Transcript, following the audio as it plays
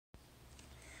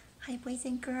Hi boys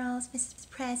and girls, Mrs.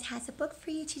 Perez has a book for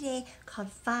you today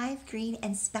called 5 Green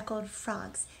and Speckled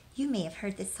Frogs. You may have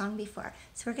heard this song before,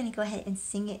 so we're going to go ahead and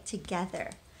sing it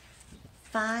together.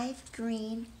 5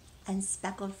 green and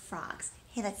speckled frogs.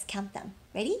 Hey, let's count them.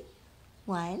 Ready?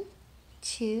 1,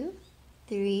 2,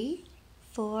 3,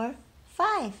 4,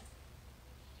 5.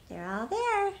 They're all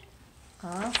there.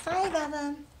 All 5 of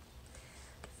them.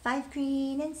 5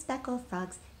 green and speckled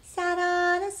frogs sat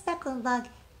on a speckled log,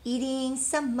 eating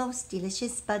some most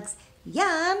delicious bugs.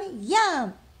 Yum,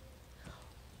 yum!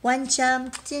 One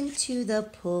jumped into the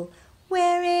pool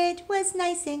where it was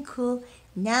nice and cool.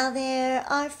 Now there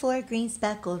are 4 green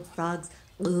speckled frogs.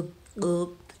 Oop,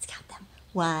 oop. Let's count them.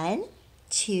 1,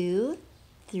 2,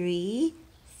 3,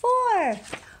 4.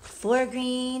 4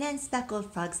 green and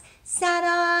speckled frogs sat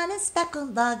on a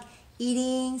speckled log,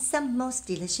 eating some most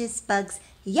delicious bugs.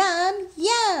 Yum,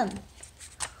 yum!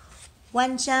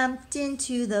 One jumped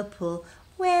into the pool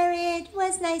where it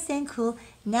was nice and cool.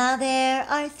 Now there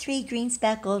are 3 green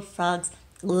speckled frogs.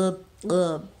 Glub,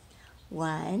 glub.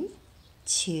 1,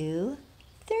 2,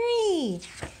 3.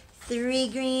 3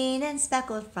 green and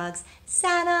speckled frogs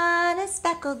sat on a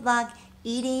speckled log,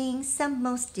 eating some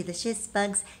most delicious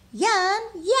bugs. Yum,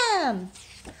 yum!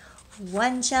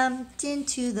 One jumped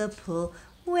into the pool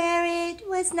where it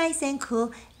was nice and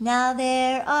cool. Now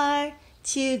there are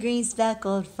 2 green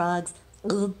speckled frogs.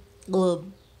 Glub,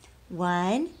 glub.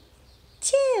 1,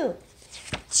 2.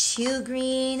 2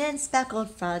 green and speckled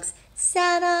frogs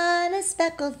sat on a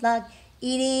speckled log,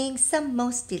 eating some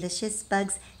most delicious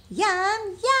bugs.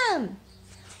 Yum, yum!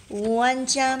 One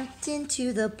jumped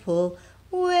into the pool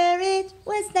where it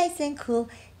was nice and cool.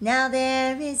 Now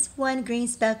there is 1 green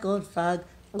speckled frog.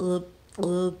 Glub,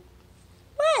 glub.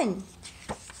 1.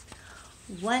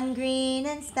 1 green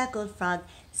and speckled frog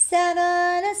sat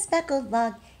on a speckled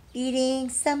log, eating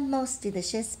some most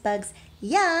delicious bugs.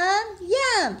 Yum,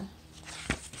 yum!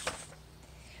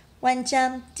 One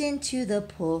jumped into the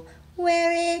pool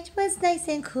where it was nice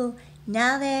and cool.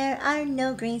 Now there are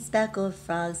no green speckled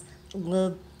frogs.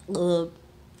 Glub, glub.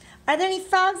 Are there any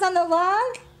frogs on the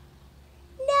log?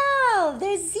 No,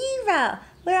 there's 0.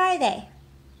 Where are they?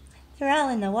 They're all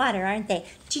in the water, aren't they?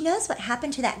 Did you notice what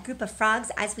happened to that group of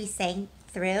frogs as we sang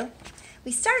through?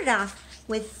 We started off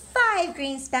with 5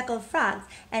 green speckled frogs,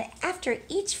 and after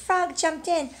each frog jumped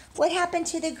in, what happened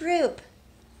to the group?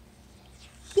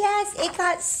 Yes, it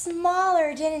got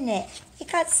smaller, didn't it?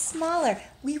 It got smaller.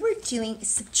 We were doing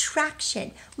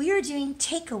subtraction. We were doing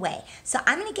takeaway. So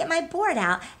I'm going to get my board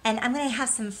out, and I'm going to have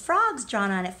some frogs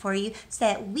drawn on it for you so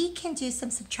that we can do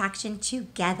some subtraction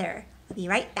together. I'll be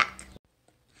right back.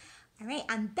 All right,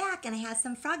 I'm back, and I have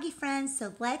some froggy friends,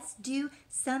 so let's do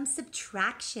some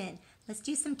subtraction. Let's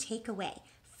do some takeaway.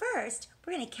 First,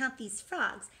 we're going to count these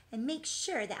frogs and make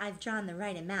sure that I've drawn the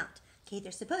right amount. Okay,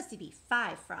 there's supposed to be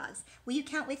 5 frogs. Will you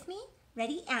count with me?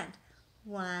 Ready? And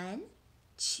 1,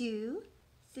 2,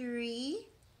 3,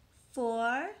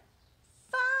 4,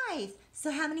 5.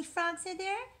 So how many frogs are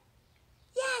there?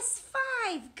 Yes,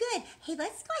 5. Good. Hey,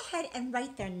 let's go ahead and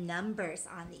write their numbers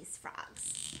on these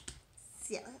frogs.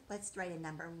 So let's write a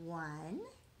number 1,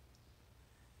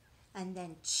 and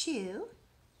then 2,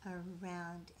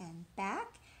 around and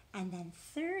back, and then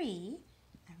 3,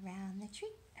 around the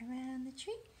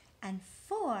tree, and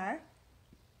 4,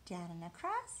 down and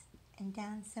across, and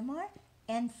down some more,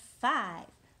 and 5,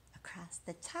 across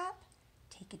the top,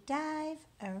 take a dive,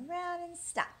 around and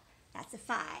stop. That's a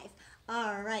 5.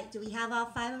 All right, do we have all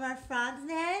 5 of our frogs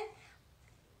then?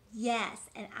 Yes,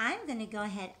 and I'm going to go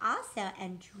ahead also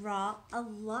and draw a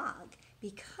log,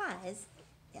 because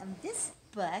in this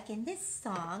book, in this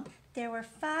song, there were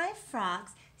 5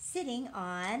 frogs sitting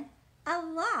on a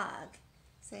log.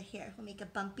 So here, we'll make a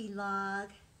bumpy log.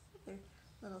 Their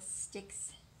little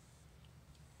sticks.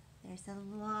 There's a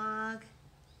log.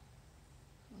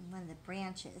 And one of the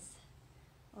branches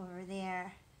over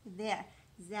there. There.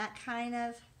 Does that kind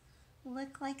of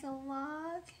look like a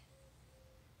log?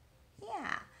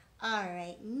 Yeah. All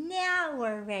right, now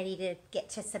we're ready to get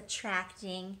to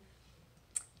subtracting.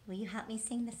 Will you help me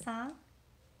sing the song?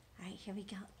 All right, here we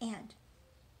go. And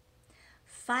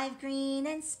 5 green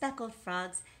and speckled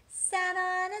frogs sat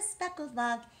on a speckled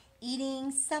log,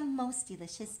 eating some most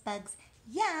delicious bugs.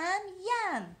 Yum,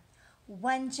 yum!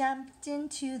 One jumped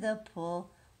into the pool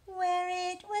where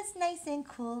it was nice and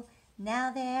cool.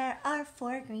 Now there are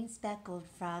 4 green speckled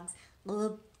frogs.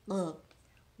 Glub, glub.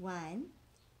 1,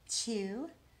 2,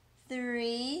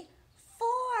 3,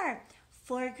 4.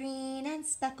 4 green and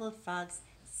speckled frogs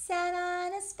sat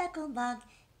on a speckled log,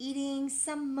 eating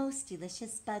some most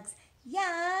delicious bugs.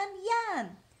 Yum, yum!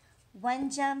 One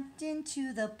jumped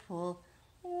into the pool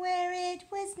where it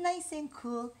was nice and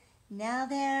cool. Now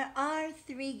there are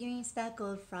 3 green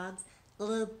speckled frogs.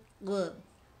 Glub, glub.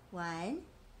 1,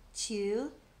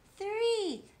 2,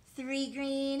 3. 3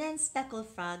 green and speckled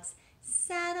frogs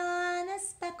sat on a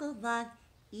speckled log,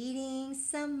 eating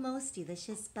some most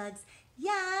delicious bugs.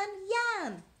 Yum,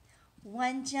 yum!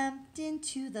 One jumped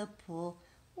into the pool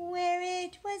where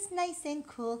it was nice and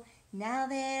cool. Now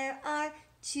there are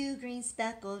 2 green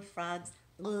speckled frogs.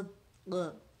 Glub,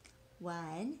 glub.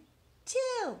 1,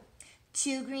 2.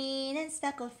 2 green and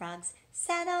speckled frogs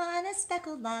sat on a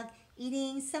speckled log,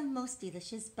 eating some most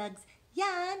delicious bugs.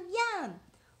 Yum, yum!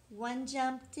 One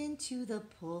jumped into the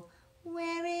pool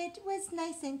where it was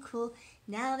nice and cool.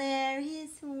 Now there is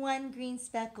 1 green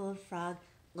speckled frog.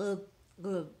 Glub,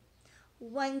 glub.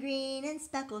 1 green and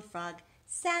speckled frog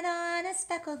sat on a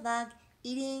speckled log,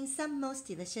 eating some most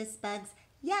delicious bugs.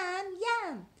 Yum,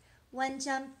 yum! One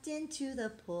jumped into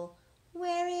the pool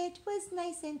where it was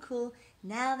nice and cool.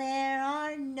 Now there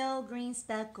are no green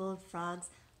speckled frogs.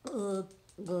 Glub,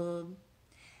 glub.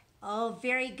 Oh,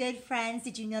 very good, friends.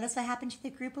 Did you notice what happened to the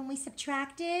group when we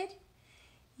subtracted?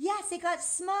 Yes, it got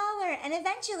smaller, and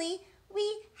eventually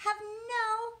we have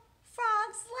no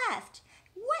frogs left.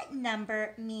 What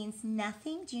number means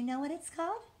nothing? Do you know what it's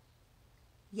called?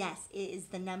 Yes, it is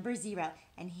the number 0,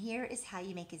 and here is how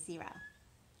you make a 0.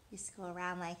 You just go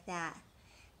around like that.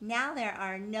 Now there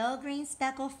are no green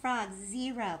speckled frogs,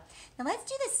 0. Now let's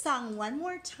do this song one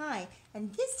more time,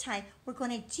 and this time we're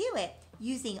going to do it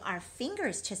using our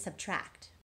fingers to subtract.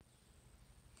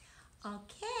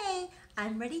 Okay,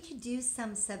 I'm ready to do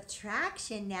some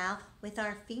subtraction now with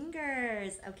our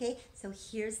fingers. Okay, so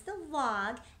here's the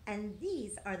log, and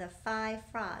these are the 5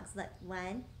 frogs. Look,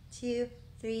 1, 2,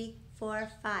 3, 4,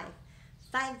 5.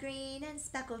 5 green and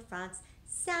speckled frogs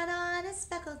sat on a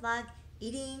speckled log,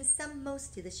 eating some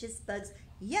most delicious bugs.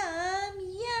 Yum,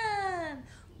 yum!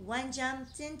 One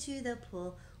jumped into the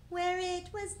pool where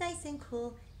it was nice and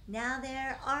cool. Now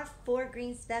there are 4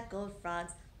 green speckled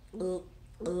frogs. Oop,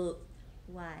 oop.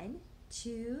 1,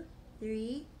 2,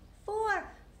 3, 4.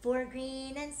 4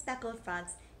 green and speckled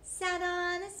frogs sat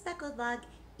on a speckled log,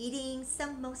 eating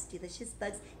some most delicious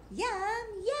bugs.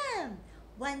 Yum, yum!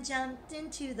 One jumped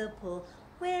into the pool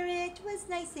where it was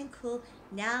nice and cool.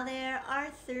 Now there are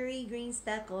 3 green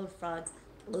speckled frogs.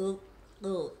 Oop,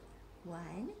 oop.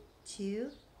 1,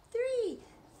 2, 3.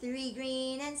 3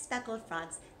 green and speckled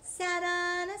frogs sat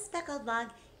on a speckled log,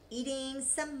 eating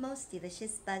some most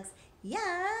delicious bugs.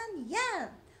 Yum, yum!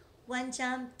 One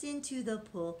jumped into the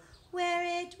pool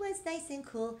where it was nice and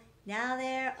cool. Now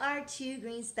there are 2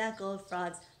 green speckled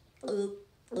frogs. Oop,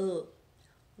 oop.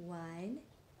 1,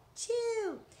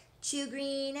 2. 2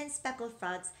 green and speckled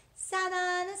frogs sat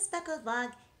on a speckled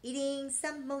log, eating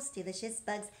some most delicious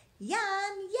bugs. Yum,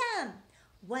 yum!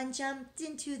 One jumped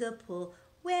into the pool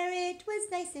where it was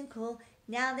nice and cool.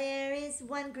 Now there is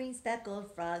 1 green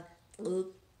speckled frog.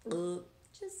 Oop, oop.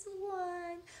 Just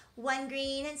 1. 1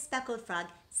 green and speckled frog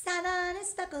sat on a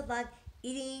speckled log,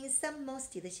 eating some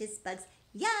most delicious bugs.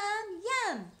 Yum,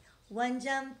 yum! One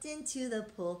jumped into the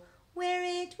pool where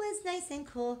it was nice and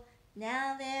cool.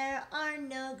 Now there are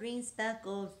no green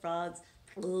speckled frogs.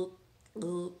 Oop,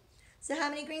 oop. So how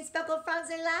many green speckled frogs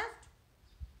are left?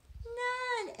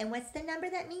 None. And what's the number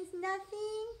that means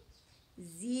nothing?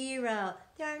 0.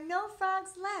 There are no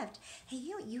frogs left. Hey,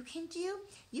 you know what you can do?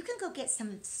 You can go get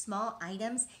some small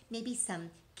items, maybe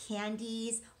some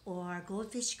candies or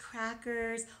goldfish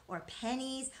crackers or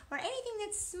pennies or anything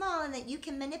that's small and that you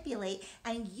can manipulate,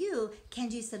 and you can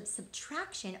do some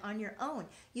subtraction on your own.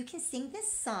 You can sing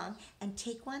this song and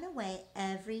take one away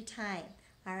every time.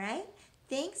 All right?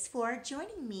 Thanks for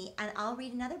joining me, and I'll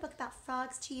read another book about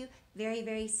frogs to you very,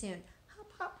 very soon.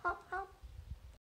 Hop, hop, hop, hop.